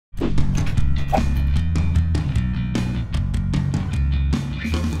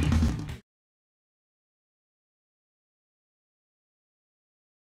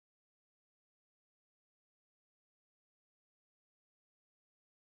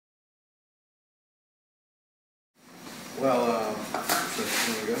Well,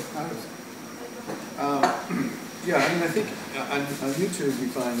 yeah, I mean, I think on YouTube we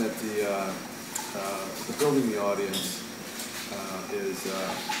find that the building the audience is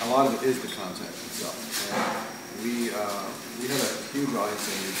a lot of it is the content itself. And we have a huge audience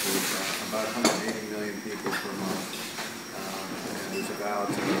on YouTube, about 180 million people per month, and there's about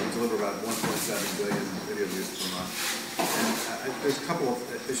we deliver about 1.7 billion video views per month. And there's a couple of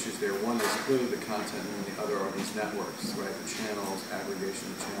issues there. One is clearly the content, and the other are these networks, right? The channels, aggregation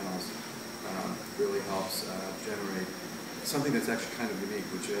of channels, really helps generate something that's actually kind of unique,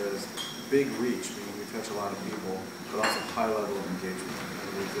 which is big reach, meaning we touch a lot of people, but also high level of engagement. In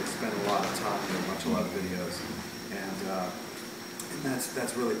other words, they spend a lot of time, they watch a lot of videos, and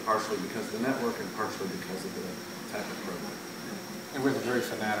that's really partially because of the network and partially because of the type of program. And we're the very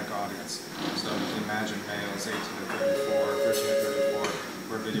fanatic audience. So you can imagine males 18 to 34, 13 to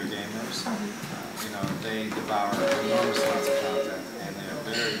 34, we're video gamers. You know, they devour enormous amounts of content, and they are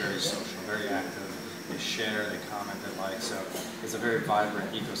very, very social, very active. They share, they comment, they like. So it's a very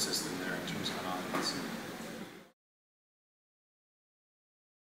vibrant ecosystem there in terms of an audience.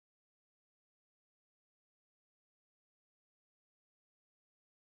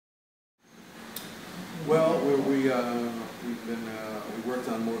 Well, we worked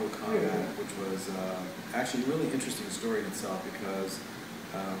on Mortal Kombat, which was actually a really interesting story in itself because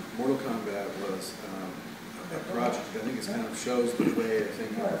Mortal Kombat was a project that I think kind of shows the way I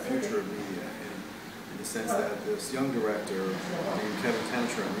think of the future of media in the sense that this young director named Kevin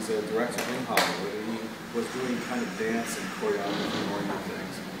Tantrum, he's a director in Hollywood, and he was doing kind of dance and choreography oriented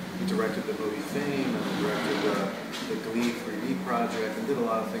things. He directed the movie Fame and directed the Glee 3D project and did a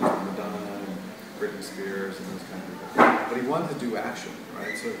lot of things with Madonna and Britney Spears and those kind of people. But he wanted to do action,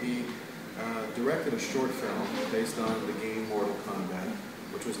 right? So he directed a short film based on the game Mortal Kombat,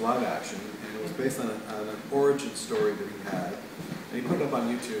 which was live action, and it was based on an origin story that he had. And he put it up on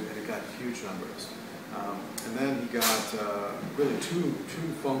YouTube, and it got huge numbers. And then he got really two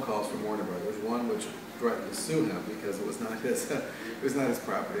phone calls from Warner Brothers. One which threatened to sue him because it was not his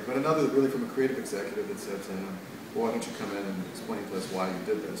property, but another really from a creative executive that said to him, well, "Why don't you come in and explain to us why you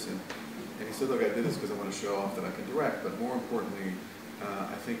did this?" And he said, "Look, I did this because I want to show off that I can direct, but more importantly,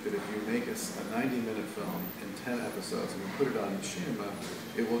 I think that if you make a 90-minute film in 10 episodes and you put it on Machinima,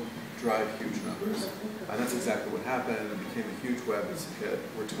 it will drive huge numbers." And that's exactly what happened. It became a huge web hit.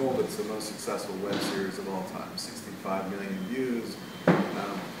 We're told it's the most successful web series of all time, 65 million views.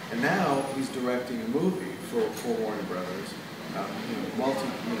 And now he's directing a movie for Warner Brothers,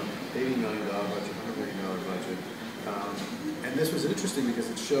 $80 million budget, $100 million budget. And this was interesting because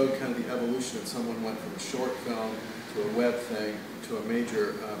it showed kind of the evolution that someone went from a short film to a web thing to a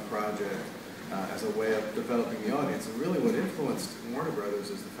major project as a way of developing the audience. And really what influenced Warner Brothers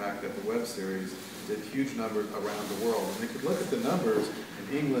is the fact that the web series did huge numbers around the world. And they could look at the numbers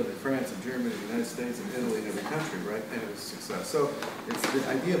in England and France and Germany and the United States and Italy and every country, right? And it was a success. So it's the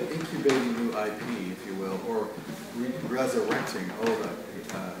idea of incubating new IP, if you will, or resurrecting old IP.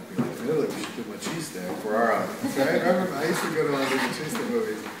 In Italy, we should do Machinima for our audience, right? I used to go to all the Machinima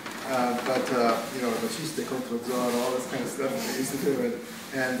movies. Machinima contro Zod, all this kind of stuff that they used to do.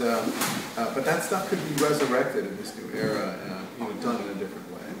 But that stuff could be resurrected in this new era, done in a different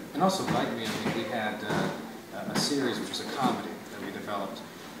way. And also, we had a series which was a comedy that we developed.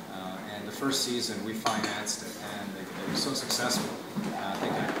 And the first season, we financed it, and it was so successful. I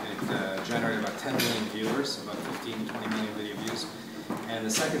think it generated about 10 million viewers, about 15 to 20 million video views. And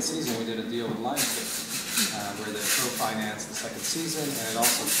the second season, we did a deal with Lionsgate, where they co-financed the second season, and it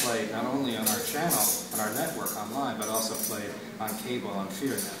also played not only on our channel, on our network online, but also played on cable on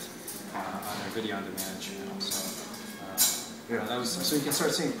FearNet, on their video-on-demand channel. So you can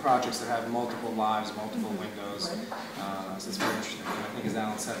start seeing projects that have multiple lives, multiple windows. So it's very interesting. And I think, as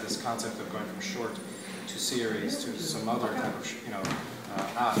Alan said, this concept of going from short to series to some other type of,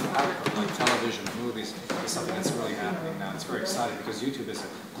 output like television, movies, is something that's really happening now. It's very exciting because YouTube is a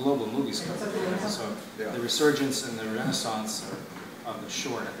global movie scope. So the resurgence and the renaissance of the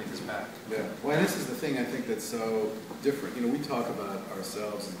short, I think, is back. Yeah. Well, and this is the thing I think that's so different. We talk about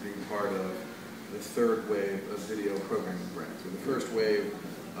ourselves as being part of the third wave of video programming brands. So the first wave,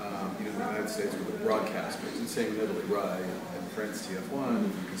 in the United States were the broadcasters, and same in Italy, Rai, and France, TF1,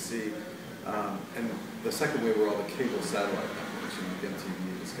 and UPC. And the second wave were all the cable satellite networks, like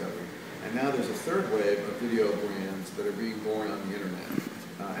MTV, Discovery. And now there's a third wave of video brands that are being born on the internet.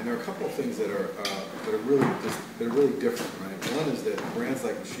 And there are a couple of things that are really different, right? One is that brands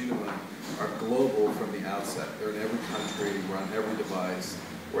like Machinima are global from the outset. They're in every country, we're on every device.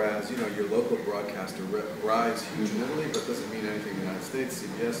 Whereas, your local broadcaster rides huge in Italy, but doesn't mean anything in the United States.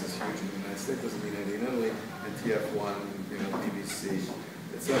 CBS is huge in the United States, doesn't mean anything in Italy, and TF1, BBC,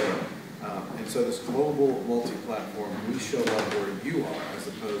 etc. And so this global multi-platform, we show up where you are, as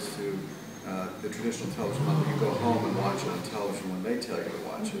opposed to the traditional television model. You go home and watch it on television when they tell you to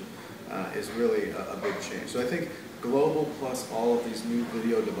watch it, is really a big change. So I think global plus all of these new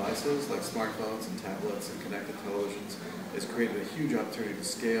video devices like smartphones and tablets and connected televisions has created a huge opportunity to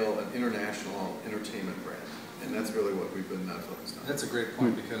scale an international entertainment brand. And that's really what we've been focused on. That's a great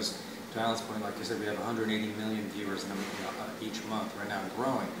point, because to Alan's point, like you said, we have 180 million viewers each month right now,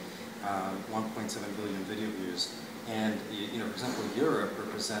 growing, 1.7 billion video views. And for example, Europe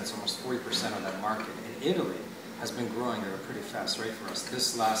represents almost 40% of that market, and Italy has been growing at a pretty fast rate for us.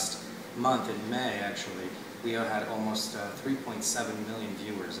 This last month in May, actually, we had almost 3.7 million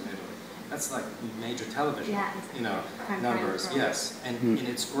viewers in Italy. That's like major television, numbers. Yes, and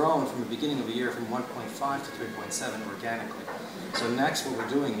it's grown from the beginning of the year from 1.5 to 3.7 organically. So next, what we're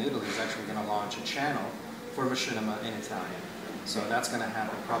doing in Italy is actually going to launch a channel for Machinima in Italian. So that's going to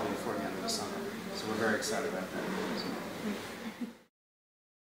happen probably before the end of the summer. So we're very excited about that.